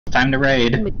Time to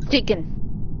raid. Chicken.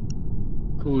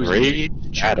 Who's Raid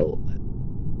Shadow.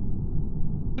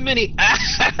 many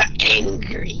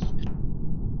angry?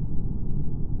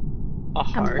 A I'm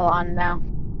heart. blonde now.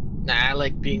 Nah, I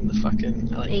like being the fucking.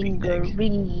 I like being big.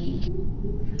 Angry.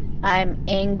 I'm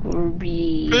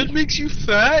angry. Food makes you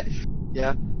fat.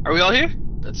 Yeah. Are we all here?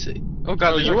 Let's see. Oh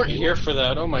god, Oh, you weren't here for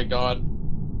that. Oh my god.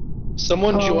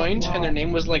 Someone joined and their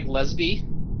name was like Lesby,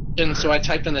 and so I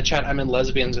typed in the chat, "I'm in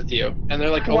lesbians with you," and they're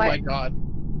like, "Oh What? my god."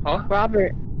 Huh?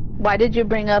 Robert, why did you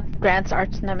bring up Grant's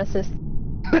arch nemesis?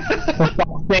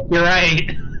 You're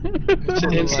right.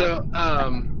 And so,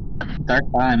 Dark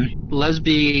time.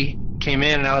 Lesby came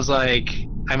in and I was like,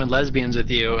 "I'm in lesbians with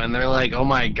you," and they're like, "Oh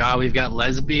my god, we've got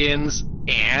lesbians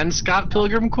and Scott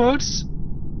Pilgrim quotes."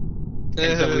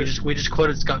 And so we just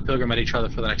quoted Scott Pilgrim at each other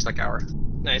for the next like hour.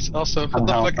 Nice. Also, what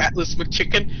the fuck, Atlas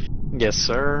McChicken? Yes,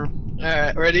 sir.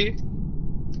 Alright, ready?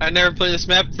 I never played this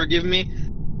map, forgive me.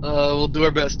 We'll do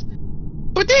our best.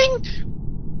 Ba-ding!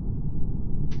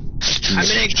 I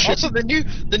mean, also the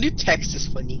new text is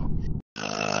funny.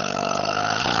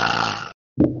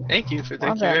 Thank you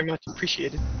very much,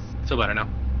 appreciate it. Feel better now.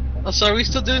 Also, are we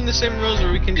still doing the same rules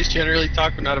where we can just generally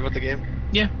talk but not about the game?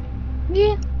 Yeah.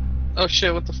 Yeah. Oh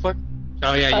shit, what the fuck?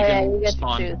 Oh yeah, you you can get to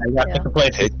spawn. choose. I got to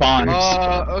place to spawn.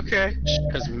 Okay.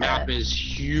 Because map is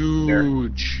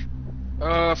huge.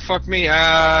 Fuck me.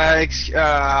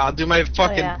 I'll do my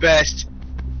fucking best.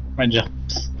 My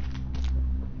jumps.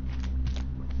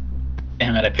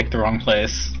 Damn it, I picked the wrong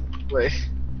place. Wait.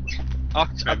 I'll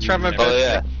try my best. Oh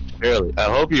yeah, really. I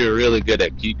hope you're really good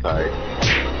at key card.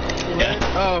 Yeah.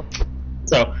 Oh,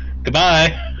 So,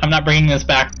 goodbye. I'm not bringing this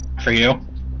back for you.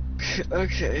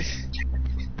 okay.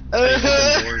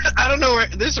 I don't know where.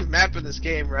 There's a map in this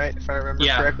game, right? If I remember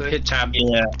Yeah, correctly. hit tab.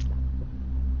 Yeah.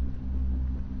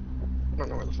 I don't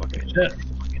know where the fuck it is. Shit.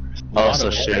 Also,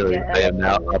 Shit. surely I am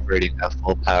now operating at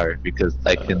full power because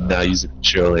I can now use a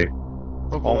controller.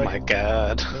 Oh, boy. my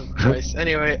god. Oh, Christ.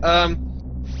 Anyway, I'm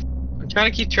trying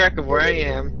to keep track of where I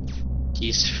am.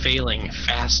 He's failing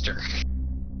faster.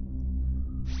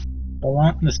 Hold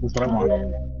on, this is what I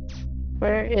want.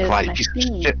 Where is Why my piece of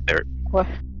feed? shit there? What?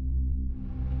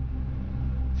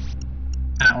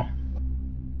 Ow.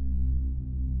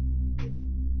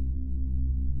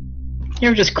 You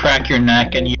ever just crack your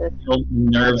neck and you feel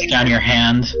nerves down your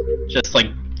hand just like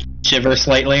shiver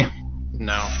slightly?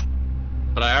 No.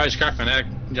 But I always crack my neck.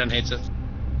 Jen hates it.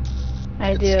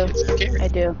 I do. It's scary. I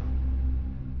do.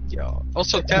 Yo.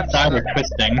 Also, tap. Side or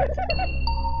twisting.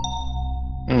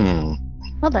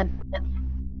 Well done.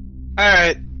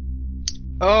 Alright.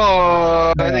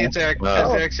 Oh, I think it's Eric. That's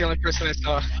Wow. Eric's the only person I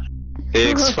saw.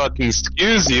 Fucking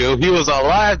excuse you. He was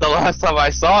alive the last time I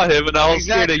saw him, and I was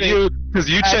scared of Exactly. you because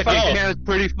you I checked your fell. cans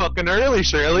pretty fucking early,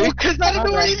 Shirley. Because I don't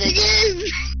know where anything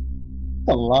is!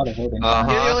 That's a lot of voting. You're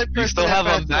the only You person still that have a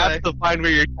passed map to find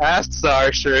where your tasks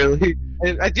are, Shirley.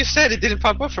 I just said it didn't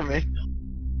pop up for me.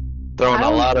 Throwing I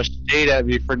a was- lot of shade at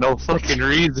me for no fucking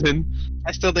reason.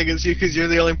 I still think it's you because you're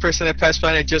the only person that passed by,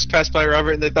 and I just passed by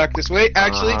Robert in the darkness. Wait,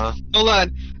 actually, hold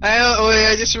on.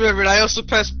 I just remembered. I also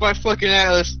passed by fucking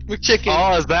Atlas with Chicken.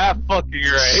 Oh, is that fucking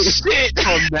right? Shit!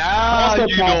 So now Also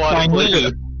you know passed what by I'm me.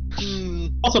 doing. Hmm.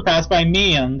 Also passed by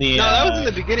me on the. No, that was in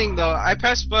the beginning, though. I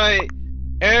passed by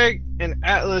Eric and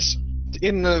Atlas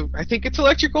in the. I think it's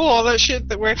electrical, all that shit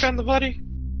that where I found the body.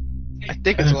 I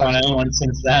think I it's haven't found electrical. anyone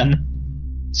since then.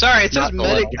 Sorry, it says Not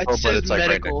medic. electrical, It but says it's like right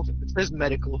medical. next It says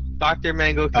medical. Dr.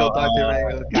 Mango killed Dr.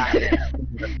 Mango. Got it.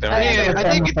 Yeah,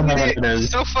 I think I know what it it's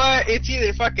is. so far it's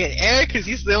either fucking Eric because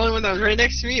he's the only one that was right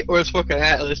next to me, or it's fucking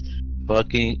Atlas.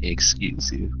 Fucking excuse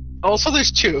you. Also,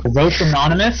 there's two. Vote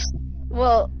anonymous.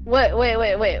 Well, wait. I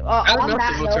don't On know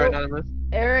that if the votes are note, anonymous.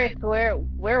 Eric, where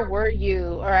were you,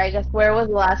 or I guess where was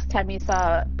the last time you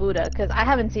saw Buddha? Because I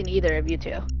haven't seen either of you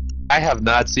two. I have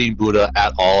not seen Buddha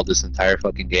at all this entire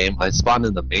fucking game. I spawned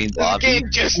in the main This lobby. game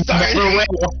just started.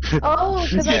 Oh,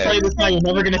 Since because you Yeah. play this now, you're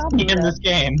never gonna see in this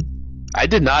game. I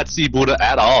did not see Buddha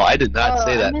at all. I did not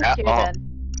say I that missed at you all. then.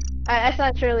 I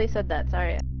thought Shirley said that.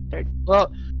 Sorry. Well,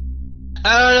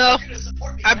 I don't know.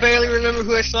 I barely remember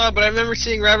who I saw, but I remember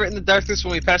seeing Robert in the darkness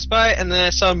when we passed by, and then I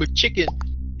saw him with Chicken,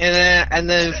 and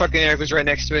then fucking Eric was right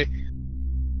next to me.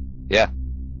 Yeah.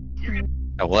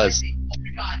 I was.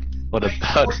 What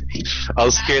about it? I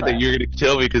was scared that you were gonna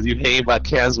kill me because you hanging my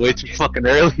cans way too fucking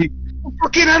early.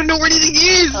 Fucking, I don't know where anything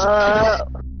is.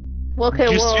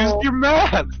 Okay, Just use your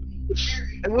map.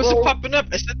 It wasn't popping up.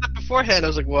 I said that beforehand. I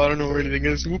was like, well, I don't know where anything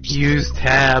is. Oops. Use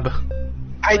tab.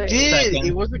 I Wait. did. Second.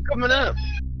 It wasn't coming up.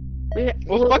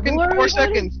 Well, Fucking 4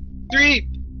 seconds. 3,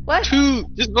 What? 2,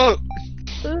 just vote.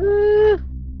 Ooh.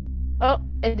 Oh,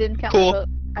 it didn't count. Cool.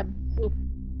 My vote.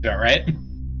 Ooh. Alright.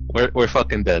 We're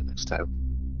fucking dead next time.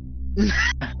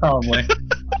 Probably.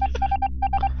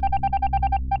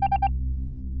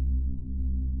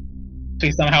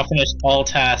 We somehow finished all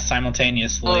tasks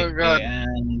simultaneously Oh, God.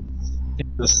 and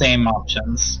the same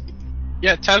options.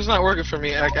 Yeah, tab's not working for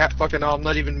me. Like, fucking all, I'm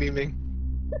not even memeing.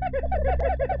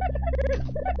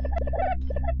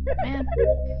 Man.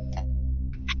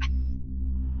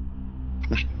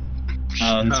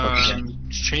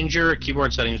 Change your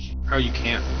keyboard settings. Oh, you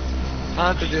can't.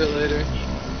 I'll have to do it later.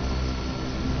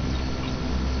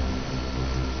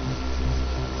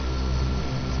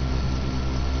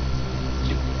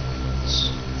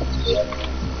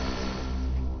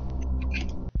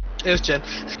 It was Jen.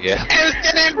 Yeah. It was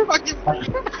Jen and fucking.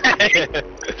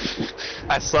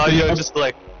 I saw you. I'm just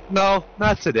like, no,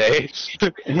 not today.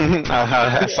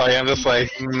 I saw you. I'm just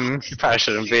like, you probably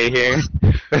shouldn't be here.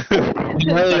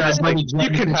 Earlier, I Just like, voted you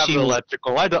Jen can because have she the was-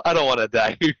 electrical. I don't want to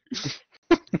die.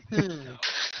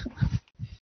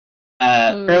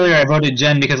 Earlier I voted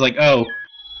Jen because, like, oh,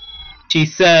 she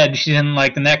said she didn't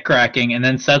like the neck cracking, and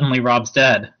then suddenly Rob's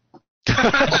dead. Go on.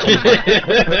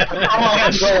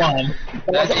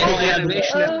 That's the only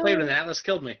animation that played when Atlas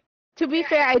killed me. To be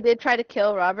fair, I did try to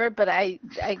kill Robert, but I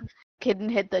couldn't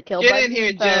hit the kill Get button. in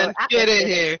here, so Jen. Get Atlas in did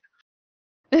here.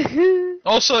 it.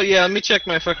 Also, yeah, let me check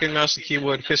my fucking mouse and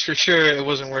keyboard, because for sure it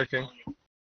wasn't working.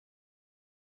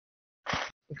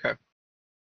 Okay.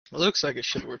 It looks like it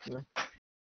should work now.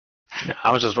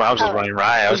 I was just running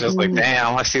riot. I was just like,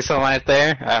 damn, I see something right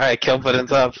there. Alright, kill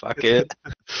button's up. Fuck it.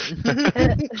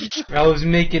 I was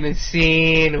making a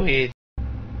scene with.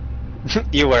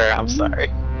 You were. I'm sorry.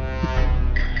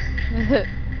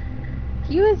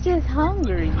 He was just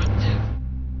hungry.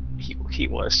 He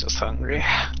was just hungry,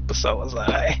 but so was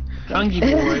I. Hungry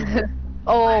boy.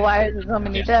 Oh, why is there so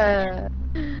many dead?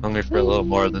 Hungry for a little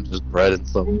more than just bread and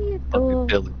some fucking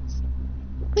fillings.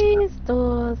 Please,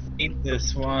 doors. Eat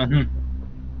this one.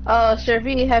 Oh,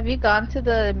 Chirbi, have you gone to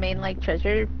the main, like,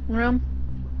 treasure room?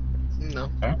 No.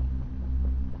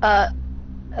 At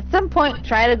some point,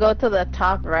 try to go to the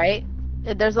top right.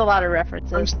 There's a lot of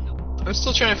references. I'm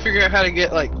still trying to figure out how to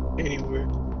get, like, anywhere.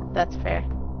 That's fair.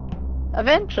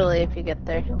 Eventually, if you get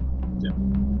there.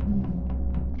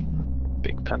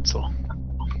 Big pencil.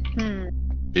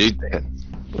 Big man.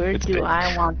 Where It's do big.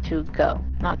 I want to go?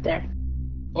 Not there.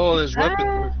 Oh, there's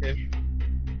weapons. Okay.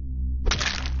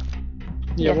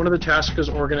 Yeah, one of the tasks is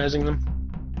organizing them.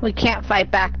 We can't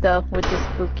fight back, though, which is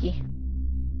spooky.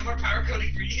 More power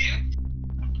coding for you.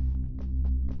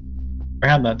 I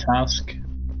had that task.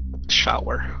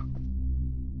 Shower.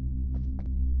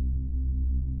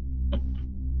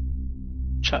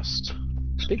 Chest.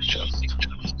 Big chest.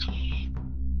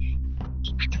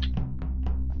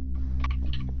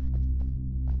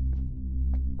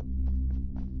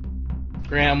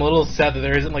 Graham, I'm a little sad that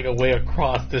there isn't like a way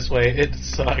across this way. It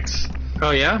sucks.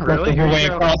 Oh yeah, really? Your way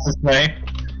across this way.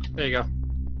 There you go.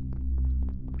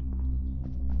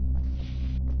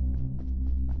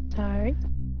 Sorry.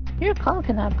 Your call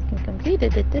cannot be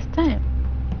completed at this time.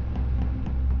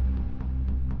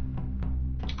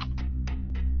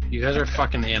 You guys are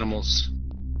fucking animals.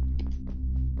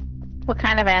 What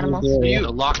kind of animals? Yeah. The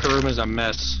locker room is a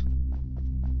mess.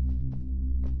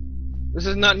 This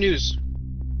is not news.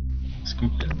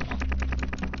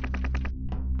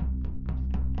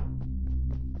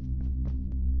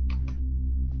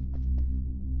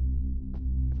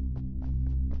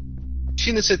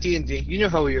 Seen this at D&D. You know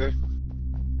how we are.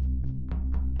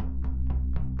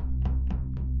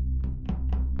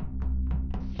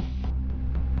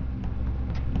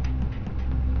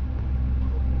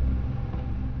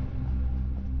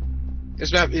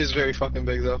 This map is very fucking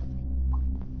big, though.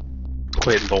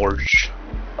 Quit Borge.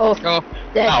 Oh, Oh,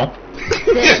 dead. Ow.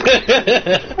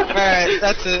 Dead. alright,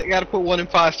 that's it. Gotta put one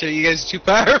imposter. You guys are too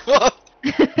powerful.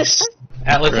 Atlas,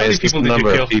 how Right, many it's just people the did you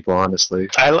number kill? of people, honestly.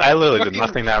 I literally did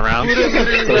nothing that round. Buddha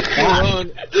literally left me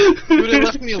alone. Buddha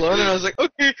left me alone, and I was like,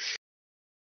 okay.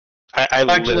 I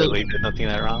Actually- literally did nothing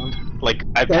that round. Like,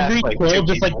 I Every passed like quill two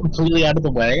just like people. completely out of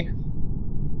the way.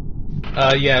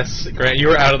 Yes, Grant, you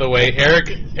were out of the way. Eric,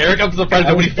 I'm surprised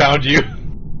nobody found you.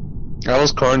 I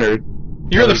was cornered.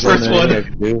 You were the I was first on the one.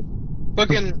 interview.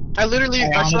 Fucking, I literally,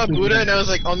 I saw honestly Buddha, didn't. and I was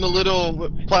like on the little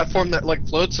platform that like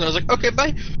floats, and I was like, okay,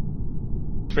 bye.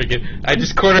 Freaking, I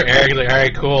just cornered Eric. Like, all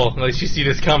right, cool. Like, you see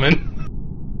this coming.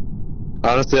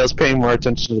 Honestly, I was paying more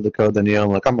attention to the code than you. I'm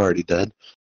like, I'm already dead.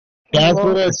 Yeah, that's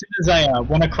what, as soon as I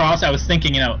went across, I was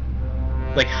thinking,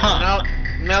 like, huh,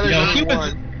 Now there's You know, only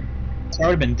humans- one. it's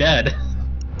already been dead.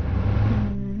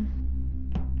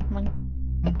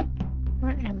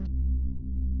 Where am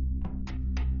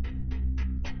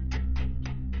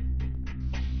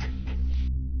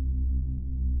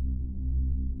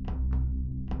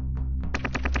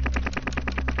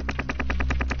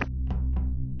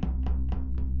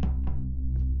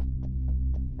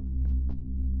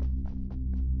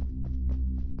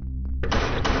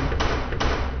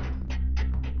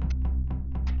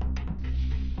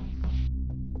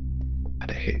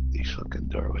hate these fucking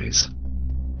doorways.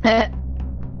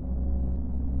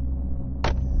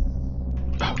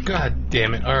 Oh god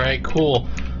damn it. Alright, cool.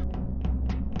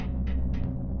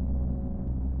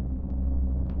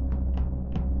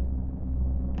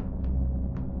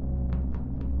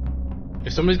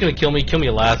 If somebody's gonna kill me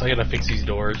last. I gotta fix these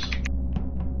doors.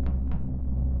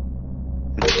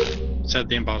 Set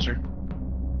the imposter.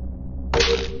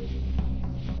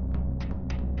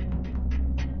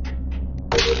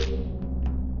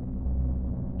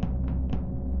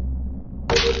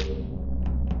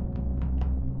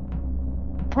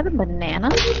 Is that a banana?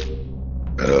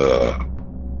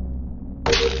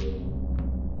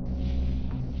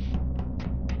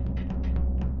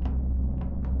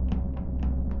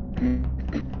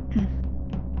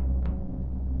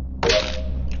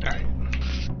 Alright.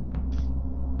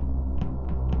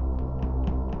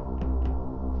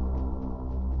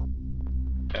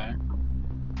 Okay.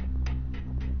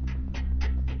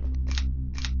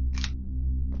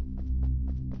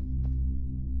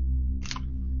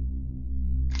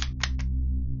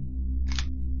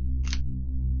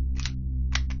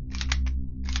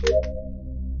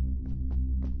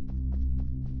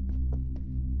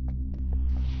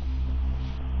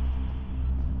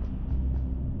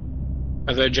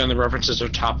 I thought, Jen, the references are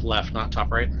top left, not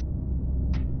top right.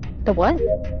 The what?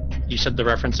 You said the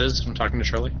references. I'm talking to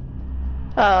Shirley.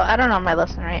 Oh, I don't know my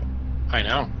lesson right. I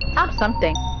know. Top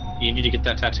something. You need to get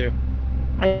that tattoo.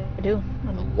 I do.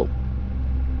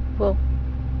 Well,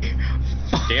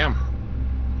 Damn.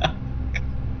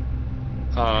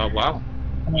 Wow.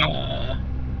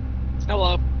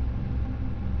 Hello.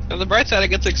 On the bright side, I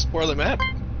get to explore the map.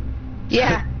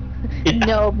 yeah.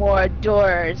 No more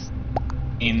doors.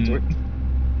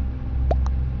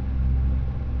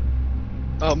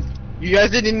 You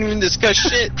guys didn't even discuss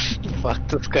shit. Fuck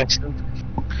discussion.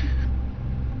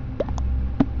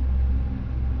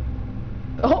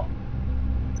 Oh.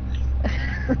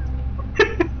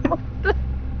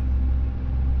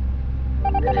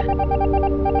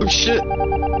 Oh shit.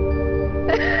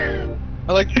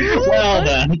 I like. Well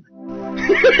then.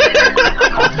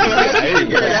 I didn't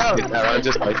get that. I was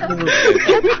just like,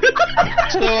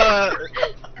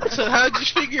 So how'd you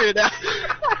figure it out?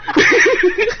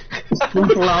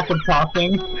 Sprinkle out the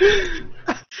talking.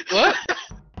 What?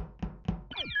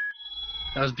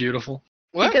 That was beautiful.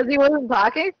 What? Because he wasn't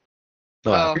talking?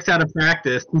 Oh. It's out of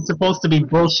practice. He's supposed to be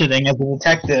bullshitting as a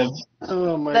detective.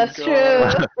 Oh my That's true.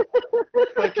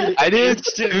 I didn't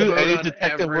do any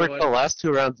detective work the last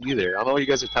 2 rounds either. I don't know what you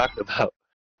guys are talking about.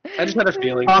 I just had a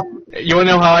feeling. You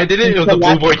wanna know how I did it? It was a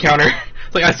blue boy counter.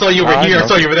 It's like, I saw you over I here, I know.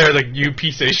 saw you over there. Like, you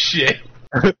piece of shit.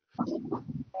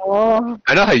 Oh.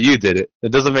 I know how you did it.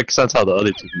 It doesn't make sense how the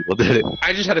other 2 people did it.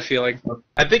 I just had a feeling.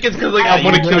 I think it's because, like, I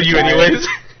want to kill you anyways.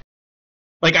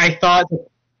 Like, I thought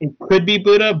it could be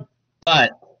Buddha,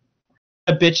 but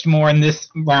I bitched more in this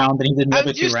round than he did in the I'm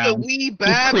other 2 just a rounds. wee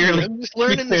babby. clearly- I'm just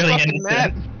learning he's this clearly fucking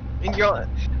innocent. map. And you're all,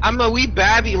 I'm a wee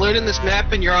babby learning this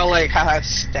map, and you're all like, haha,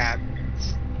 stab.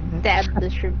 Stab the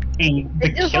shrimp. Hey, They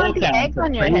the just kill want the counts egg are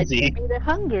on your head. crazy. Maybe they're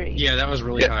hungry. Yeah, that was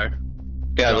really Yeah. high.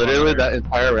 Yeah, No, literally no. that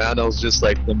entire round, I was just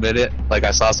like, the minute, like,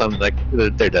 I saw something, like, they're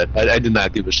dead. I did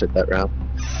not give a shit that round.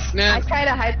 Nah, I try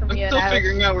to hide from I'm you. still and I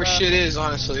figuring was- out where shit is,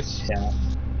 honestly. Yeah.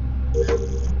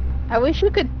 I wish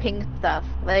you could ping stuff.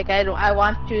 Like, I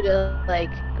want you to, like,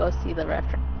 go see the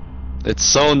reference. It's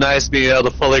so nice being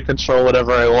able to fully control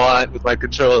whatever I want with my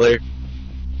controller. It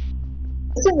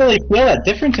doesn't really feel that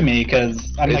different to me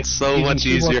because I'm like It's so using much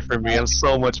keyboard- easier for me. I'm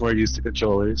so much more used to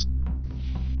controllers.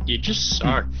 You just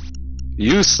suck.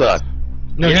 You suck.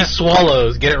 No, Yeah. he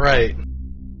swallows. Get it right.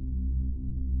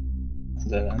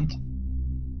 Accident.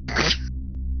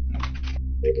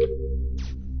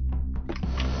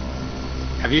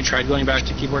 Have you tried going back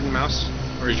to keyboard and mouse?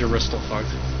 Or is your wrist still fucked?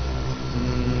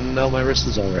 No, my wrist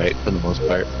is alright for the most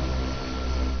part.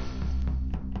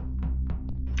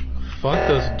 Fuck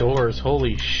those doors.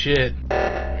 Holy shit.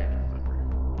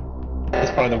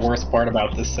 That's probably the worst part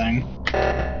about this thing.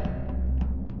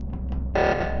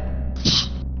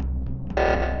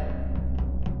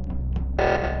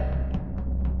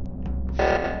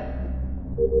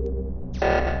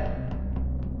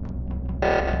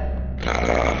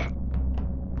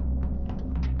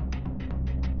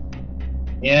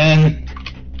 Ian,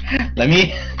 let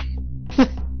me.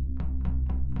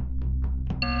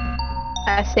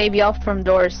 I save y'all from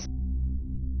doors.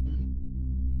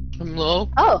 I'm low.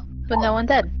 Oh, but no one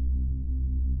did.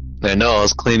 I know, I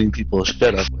was cleaning people's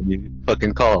shit up when you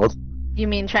fucking called. You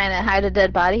mean trying to hide a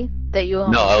dead body that you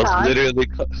No, I was caused? literally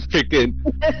freaking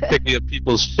picking up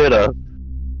people's shit up.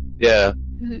 Yeah.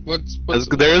 What's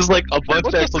There's like a bunch what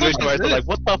of the exclamation fuck marks. is I'm like, this?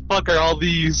 what the fuck are all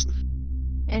these?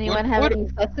 Anyone What- have what- any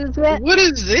suss's yet? What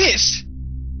is this?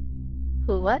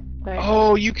 Who? What? Where?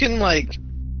 Oh, you can like.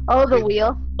 Oh, the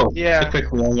wheel. Yeah. The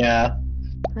quick wheel, yeah.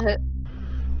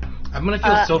 I'm gonna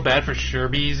feel so bad for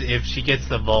Chirbi's if she gets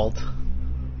the vault.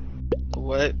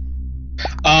 What?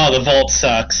 Oh, the vault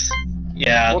sucks.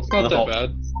 Yeah. Well, it's not the that vault.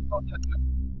 bad.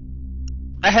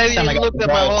 I haven't Time I even got looked the at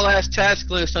my vault. whole ass task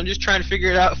list. I'm just trying to figure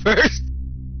it out first.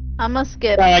 I'm gonna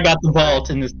skip. I got the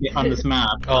vault in this on this map.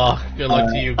 Oh, good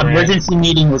luck to you, Grant. Emergency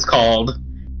meeting was called.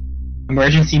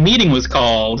 Emergency meeting was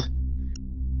called.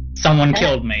 Someone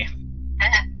killed me.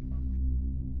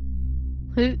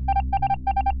 Who?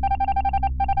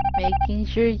 Making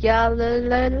sure y'all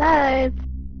are alive.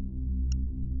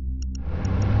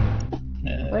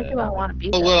 Where do I want to be?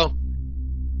 Oh though? well.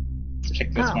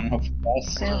 Check this Oh. one, hopefully.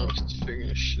 Yes. I'm just figuring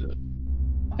this shit out.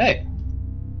 Hey.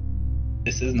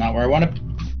 This is not where I want to.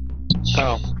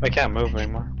 Oh, I can't move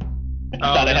anymore. Oh,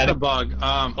 Thought I that's had a a- bug.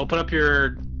 Open up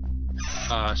your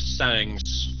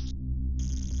settings.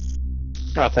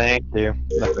 Oh, thank you.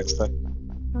 That fixed it.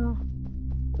 Oh.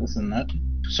 Isn't that?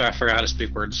 Sorry, I forgot how to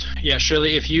speak words. Yeah,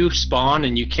 Shirley, if you spawn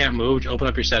and you can't move, open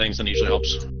up your settings, and it usually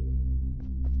helps.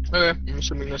 Okay, I'm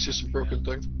assuming that's just a broken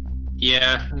thing.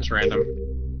 Yeah, it's random.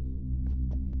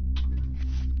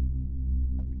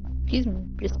 Excuse me.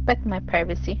 Respect my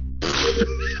privacy.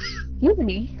 Excuse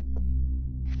me.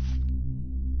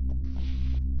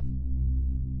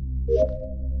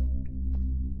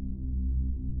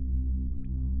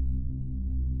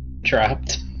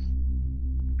 Trapped.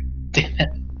 Damn it.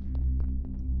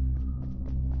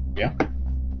 Yeah.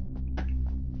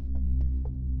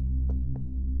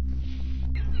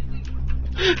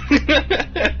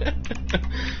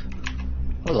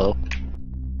 Hello.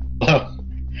 Oh,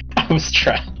 I was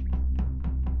trapped.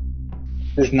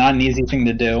 It's not an easy thing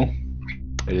to do.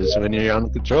 It is when you're on the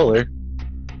controller.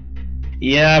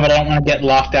 Yeah, but I don't want to get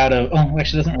locked out of. Oh,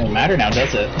 actually, it doesn't really matter now,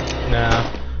 does it?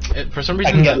 Nah. For some I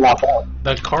reason, can get locked out.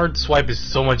 the card swipe is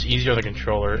so much easier on the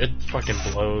controller. It fucking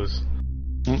blows.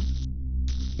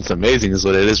 It's amazing, is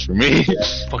what it is for me.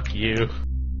 Fuck you.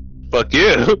 Fuck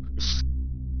you.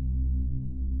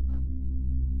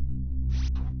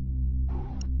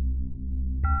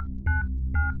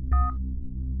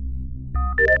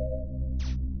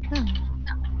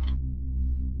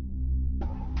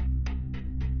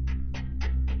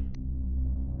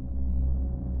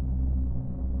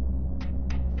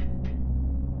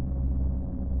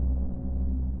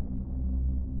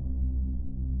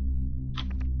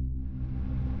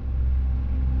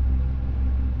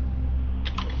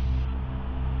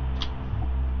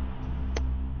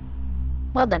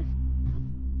 Well then,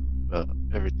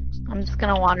 Everything's. I'm just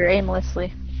gonna wander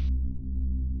aimlessly.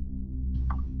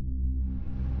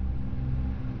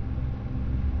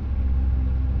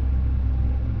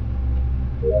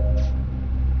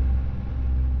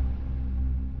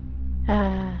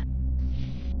 Ah.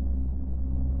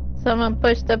 Someone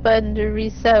push the button to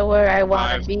reset where I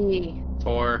want 5, to be.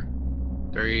 4,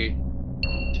 3, 2.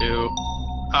 Oh,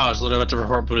 I was literally about to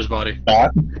report Buddha's body.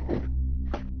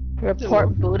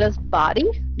 Report Buddha's body?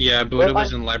 Yeah, Buddha Well,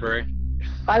 was in the library.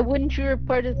 Why wouldn't you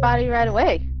report his body right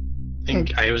away?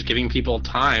 And I was giving people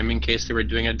time in case they were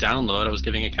doing a download. I was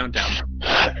giving a countdown.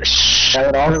 That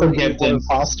would also give the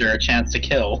imposter a chance to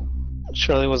kill.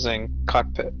 Shirley was in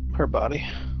cockpit. Her body.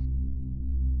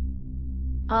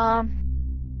 Cock.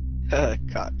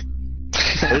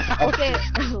 Okay,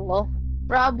 well,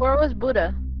 Rob, where was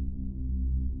Buddha?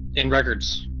 In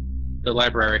records. The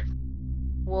library.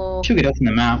 Well, Should get open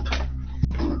the map.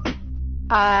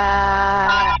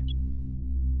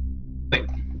 Wait,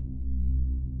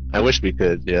 I wish we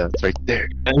could. Yeah, it's right there.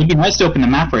 it'd be nice to open the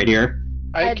map right here.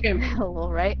 I came well,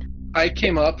 right? I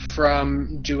came up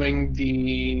from doing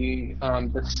the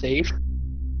safe,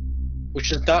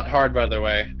 which is not hard, by the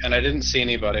way, and I didn't see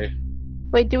anybody.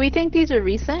 Wait, do we think these are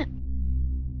recent?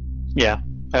 Yeah.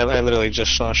 I literally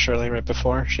just saw Shirley right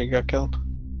before she got killed.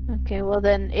 Okay, well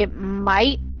then it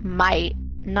might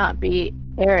not be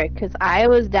Eric, because I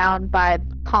was down by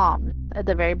comms at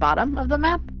the very bottom of the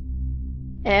map,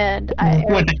 and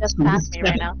What Eric just passed me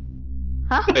right now.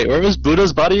 Huh? Wait, where was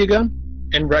Buddha's body again?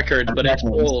 In records, but it's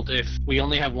Records. old if we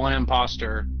only have one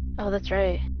imposter. Oh, that's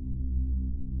right.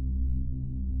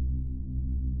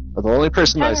 The only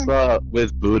person I Sure. saw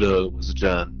with Buddha was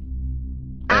Jen.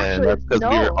 And Actually, that's because we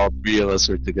no. were all three of us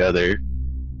were together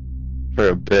for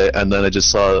a bit, and then I just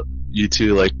saw you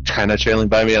two like kind of trailing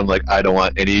by me. I'm like, I don't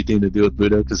want anything to do with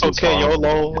Buddha because Okay,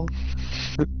 YOLO.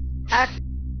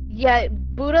 Yeah,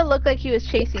 Buddha looked like he was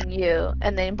chasing you,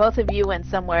 and then both of you went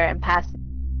somewhere and passed.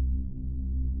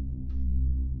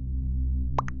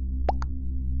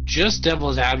 Just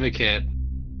devil's advocate.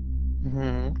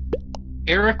 Mm-hmm.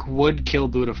 Eric would kill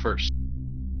Buddha first.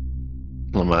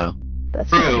 Oh wow. That's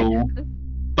True,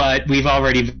 but we've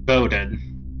already voted.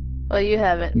 Well, you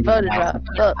haven't voted, Rob.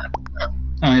 Look.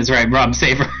 Oh, that's right, Rob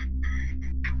Saver.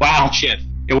 Wow, Shit.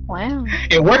 Wow.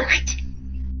 it worked.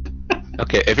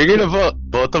 Okay, if you're gonna vote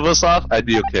both of us off, I'd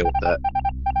be okay with that.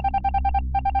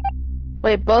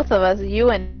 Wait, both of us? You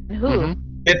and who? Mhm.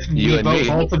 If You we and vote me.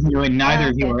 both of you and neither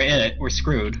of you Okay. are it, we're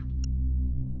screwed.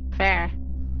 Fair.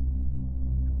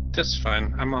 That's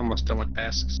fine. I'm almost done with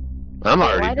tasks. I'm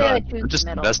Why already did I done. choose I'm just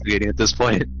the middle? investigating at this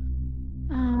point.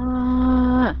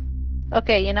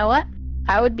 Okay, you know what?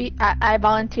 I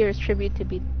volunteer as tribute to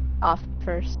be off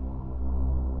first.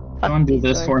 Someone do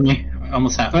this for me. I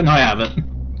almost have it. No, I have it.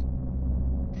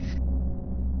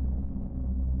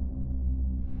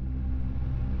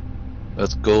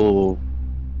 Let's go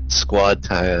squad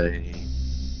time.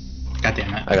 God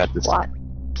damn it. I got this. What?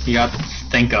 You got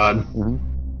thank God.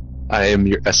 I am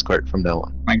your escort from now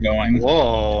on. Am I going?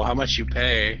 Whoa, how much you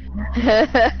pay?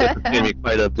 Pay me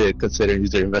quite a bit considering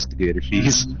these are investigator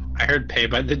fees. I heard pay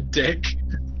by the dick.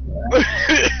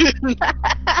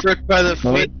 Broke by the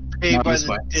No, feet, paid not by this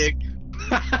the way. dick.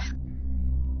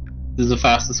 This is the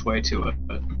fastest way to it.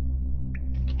 But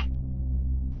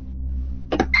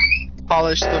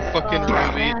Polish the fucking Oh,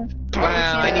 ruby. man.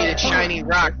 Wow, I need a shiny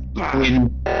rock. I mean,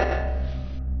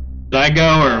 did I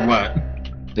go or what?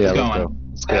 Yeah, let's going. go.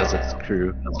 This guy's like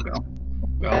crew. Let's go.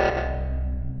 Go.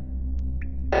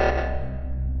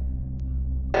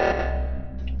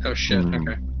 Oh shit, Hmm.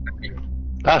 okay.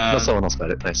 No, someone else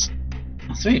got it. Nice.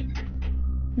 Sweet.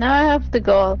 Now I have to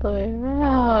go all the way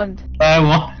around. I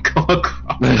won't go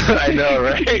across. I know,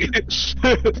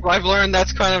 right? Well, I've learned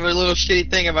that's kind of a little shitty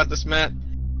thing about this map.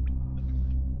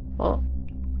 Well,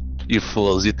 You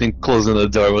fools, you think closing the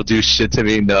door will do shit to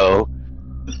me? No.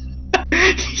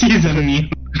 He's immune.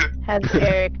 has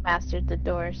Eric mastered the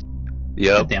doors? God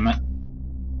Yep. damn it.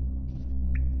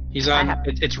 He's on.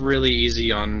 It's really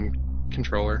easy on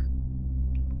controller.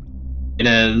 It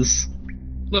is.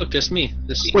 Look, just me.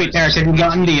 This Wait, Eric, have you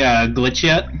gotten the glitch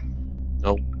yet?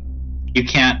 Nope. You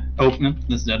can't open it.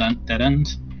 This dead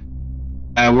end.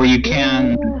 Where you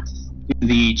can do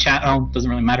the chat. Oh, doesn't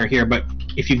really matter here. But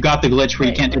if you've got the glitch where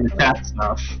you Wait, can't do the wait, chat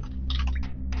stuff,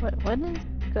 What is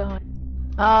going?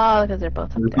 Oh, because they're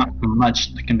both up there's there. not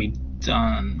much that can be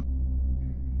done.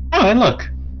 Oh, and look.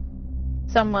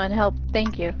 Someone help!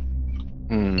 Thank you.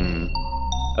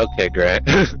 Okay, Grant.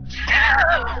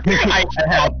 I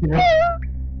have to.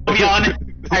 To be honest,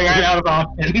 I ran out of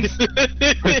options.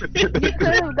 You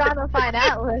could have gone to find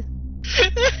Atlas.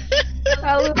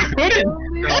 I was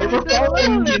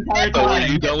following the entire Oh, are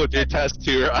time. you done with your task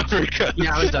too, Africa?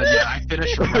 Yeah, I was done. Yeah, I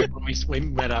finished right when we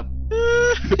met up.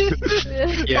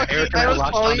 Yeah, Eric and I was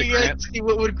latched following onto you guys Grant. to see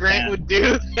what would Grant would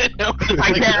do.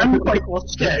 I can. Like, well,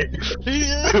 shit.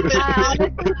 I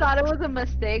honestly thought it was a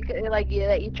mistake, like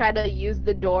that you tried to use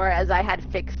the door as I had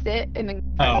fixed it, and then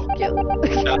Oh.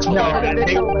 That's No, hilarious.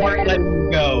 they weren't letting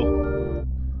me go.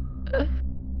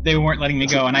 They weren't letting me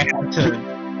go, and I had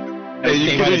to. Hey, you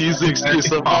stay could by have used the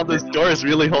excuse of, oh, this door is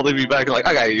really holding me back. Like,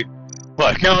 I got you.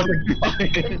 Fuck. No,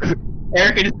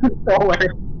 Eric is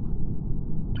forward.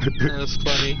 That's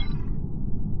funny.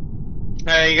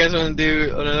 Alright, you guys want to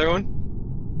do another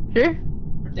one? Sure.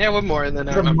 Yeah, one more, and then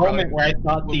There's a I'm moment where I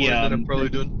thought one the more, then I'm probably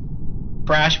doing.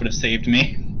 crash would have saved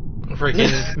me.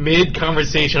 Freaking mid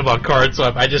conversation about card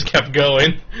swap, I just kept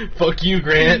going. Fuck you,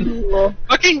 Grant.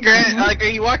 Fucking Grant, like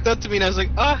he walked up to me and I was like,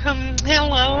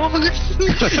 hello,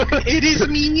 it is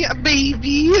me,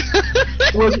 baby.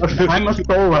 I'm a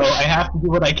solo. I have to do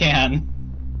what I can.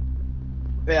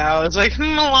 Yeah, I was like,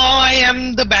 hello, I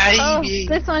am the Oh, baby.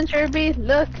 this one, Chirbi.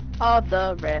 Look, all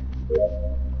the rest.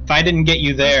 If I didn't get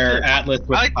you there, Atlas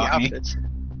would I have like the caught me. outfits.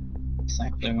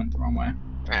 Exactly, I went the wrong way.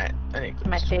 Alright, I think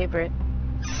My favorite.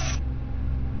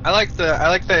 I like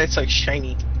that it's like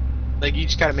shiny. Like you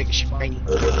just gotta make it shiny.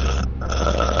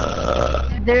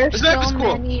 There's This map so is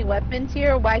cool. many weapons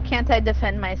here. Why can't I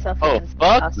defend myself Oh, against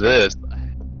fuck us? this. I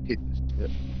hate this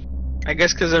shit. I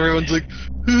guess because everyone's like,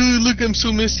 look, I'm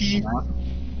so messy.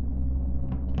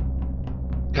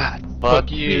 God,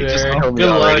 fuck you, me. Just Eric. kill me Good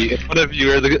already. luck. If one of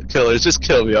you are the killers, just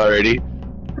kill me already.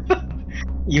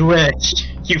 You wish.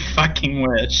 You fucking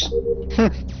wish.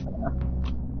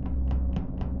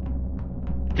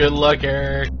 Good luck,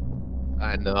 Eric.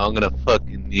 I know, I'm gonna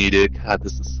fucking need it. God,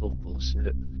 this is so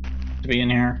bullshit. To be in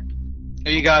here.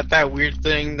 You got that weird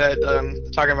thing that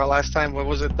talking about last time. What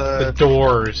was it? The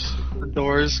doors. The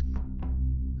doors.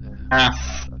 Ah.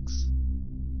 Sucks.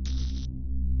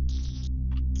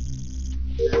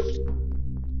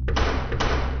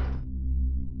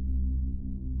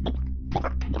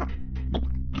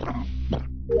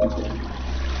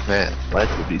 Man, life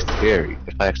would be scary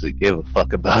if I actually gave a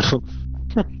fuck about him.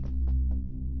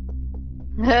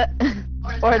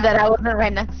 Or that I wasn't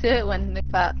right next to it when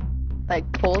it got, like,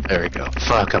 pulled. There we go.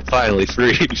 Fuck, I'm finally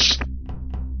free.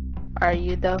 Are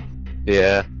you, though?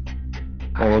 Yeah.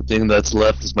 Only thing that's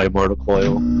left is my mortal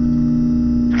coil.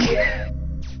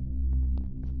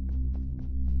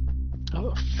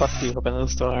 Oh, fuck you, open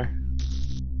this door.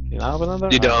 You not open the door?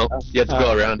 You don't. You have to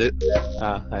go around it.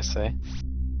 Oh, I see.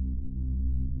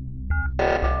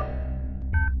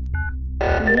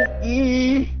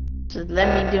 Just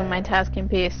let me do my task in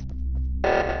peace.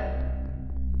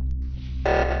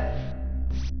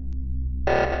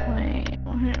 Wait,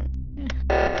 what?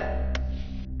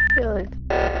 I feel like...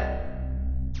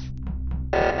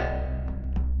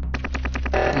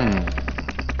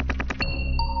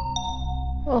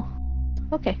 Oh,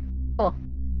 okay, cool.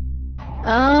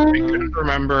 I couldn't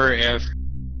remember if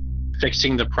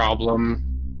fixing the problem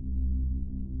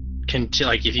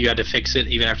like if you had to fix it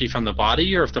even after you found the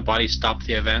body, or if the body stopped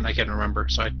the event. I can't remember.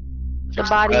 So the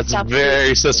body That's stopped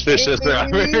very suspicious,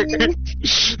 Robert.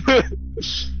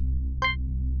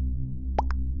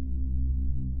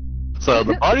 So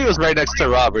the body was right next to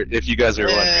Robert, if you guys are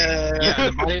wondering. yeah,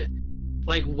 the body,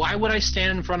 like, why would I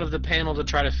stand in front of the panel to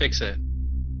try to fix it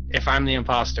if I'm the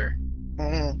imposter?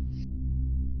 I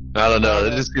don't know.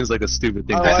 That just seems like a stupid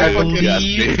thing to I do. if you ask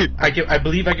me.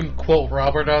 believe I can quote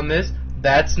Robert on this.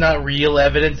 That's not real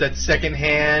evidence. That's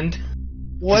secondhand.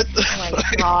 What the Oh my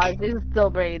fuck? god, this is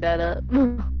still bringing that up. I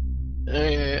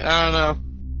don't know.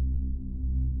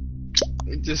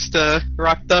 It just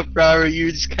rocked up, Robert. You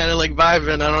were just kind of like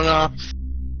vibing. I don't know.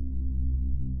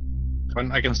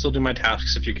 I can still do my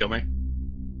tasks if you kill me.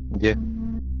 Yeah.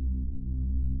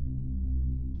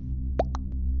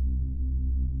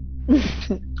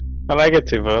 I like it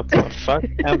too, vote. What the fuck?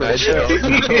 End of the show.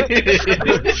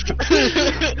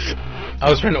 I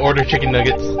was trying to order chicken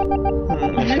nuggets.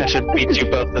 I should beat you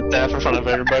both to death in front of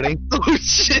everybody. Oh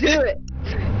shit! Do it.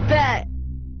 Bet.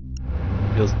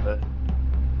 Feels bad.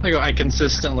 Like, I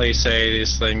consistently say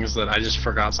these things that I just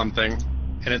forgot something,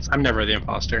 and I'm never the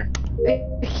imposter.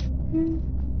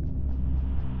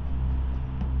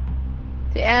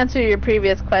 To answer your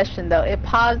previous question, though, it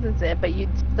pauses it, but you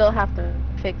still have to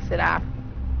fix it after.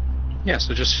 Yeah,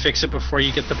 so just fix it before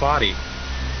you get the body.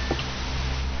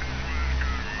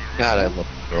 God, I love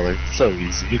controller. It's so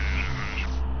easy.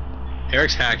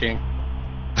 Eric's hacking.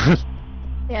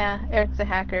 Yeah, Eric's a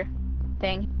hacker.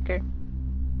 Dang hacker.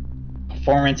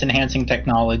 Performance enhancing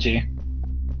technology.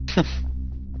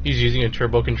 He's using a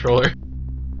turbo controller.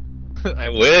 I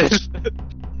wish.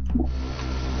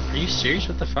 Are you serious?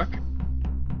 What the fuck?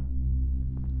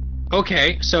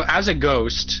 Okay, so as a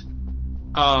ghost,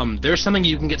 there's something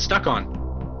you can get stuck on.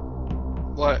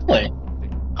 What? Really?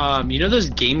 You know those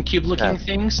GameCube looking Yeah.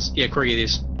 things? Yeah, Corgi,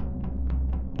 these.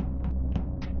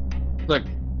 Look,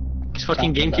 these fucking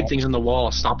Talking GameCube about. things on the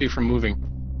wall stop you from moving.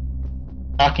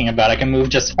 Talking about I can move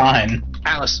just fine.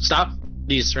 Atlas, stop.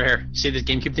 These right here. See these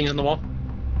GameCube things on the wall?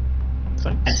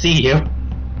 I see you.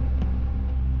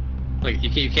 Like,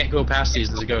 you can't go past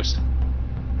these as a ghost.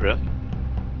 Really?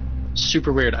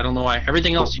 Super weird. I don't know why.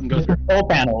 Everything else you can go through. Control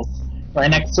panels right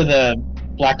next to the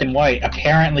black and white.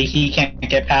 Apparently he can't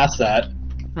get past that.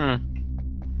 I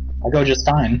go just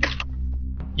fine.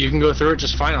 You can go through it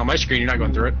just fine. On my screen, you're not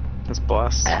going through it. That's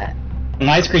boss. On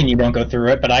my screen you don't go through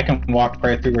it, but I can walk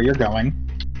right through where you're going.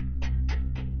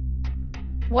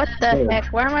 What the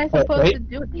heck? What am I supposed wait. to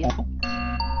do with these?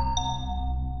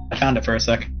 I found it for a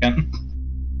second.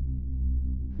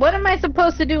 What am I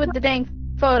supposed to do with the dang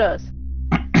photos?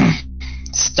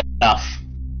 Stuff.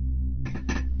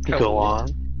 Go on.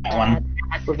 That one.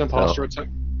 With the imposter, it's like,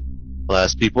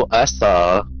 Last people I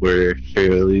saw were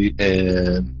Shirley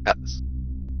and Atlas.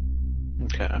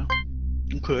 Okay.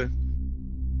 Okay.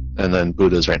 And then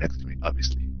Buddha's right next to me,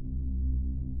 obviously.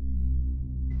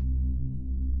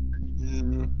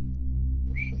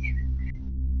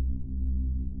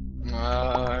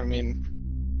 I mean,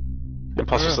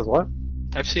 Imposter says what?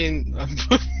 I've seen.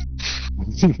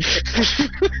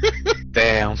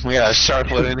 Damn, we got a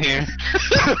sharp one in here.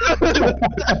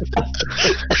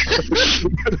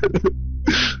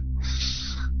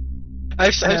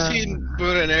 I've seen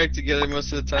Buddha and Eric together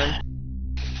most of the time.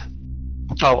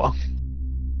 Oh well.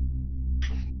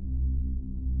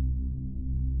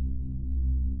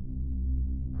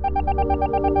 You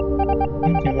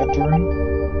went through?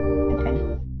 Okay.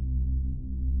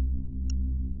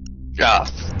 Ah,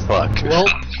 fuck. Well,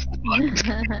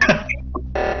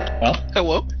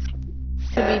 Hello? To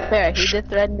be fair, he did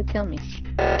threaten to kill me.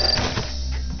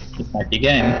 this might be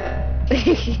game.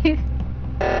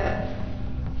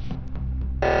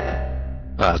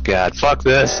 Oh god, fuck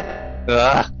this.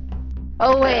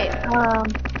 Oh wait,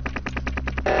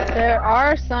 there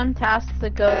are some tasks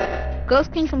that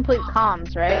Ghost can complete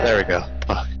comms, right? There we go.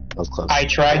 Fuck, that was close. I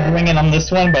tried doing it on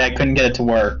this one, but I couldn't get it to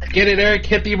work. Get it, Eric.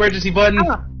 Hit the emergency button.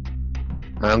 Ah.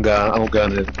 I'm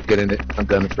gonna get in it. I'm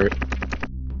gunning for it.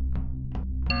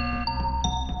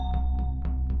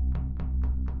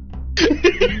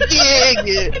 Dang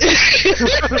it!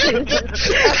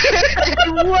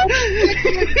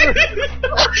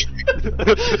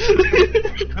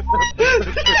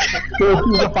 Go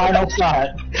to the final shot.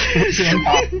 It's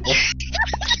impossible.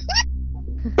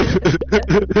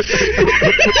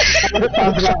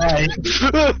 Sounds about right.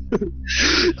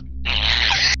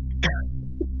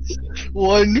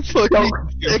 One fucking.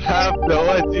 You have no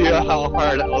idea how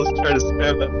hard I was trying to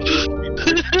spam that.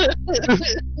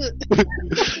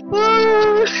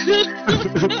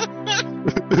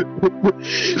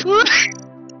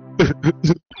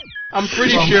 I'm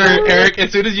pretty sure Eric,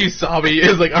 as soon as you saw me,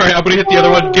 is like, alright, I'm gonna hit the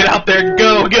other one. Get out there.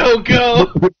 Go, go, go.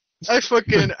 I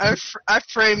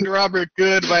framed Robert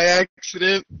good by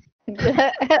accident.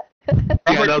 Yeah,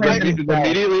 no,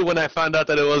 immediately when I found out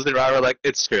that it wasn't Robert, like,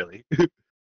 it's Shirley.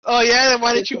 Oh yeah, then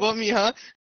why didn't you vote me, huh?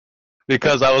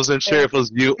 Because I wasn't sure if it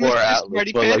was you or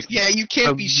Atlas. But like, yeah, you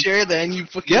can't be sure then. You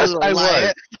fucking yes, little I liar.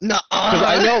 was. Nuh-uh.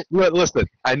 I know. Listen,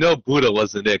 I know Buddha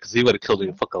wasn't it because he would have killed me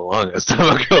a fucking longest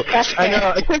time ago. I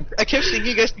know. I kept seeing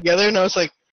you guys together, and I was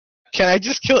like, can I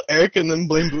just kill Eric and then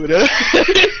blame Buddha? I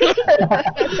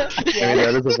mean,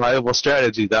 that is a viable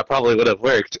strategy. That probably would have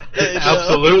worked.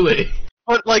 Absolutely.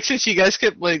 But like, since you guys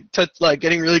kept like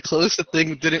getting really close, the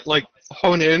thing didn't like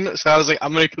hone in. So I was like,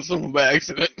 I'm gonna kill someone by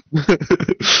accident.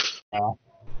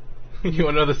 You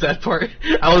wanna know the sad part?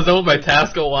 I was done with my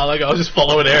task a while ago. I was just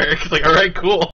following Eric. It's like, alright, cool.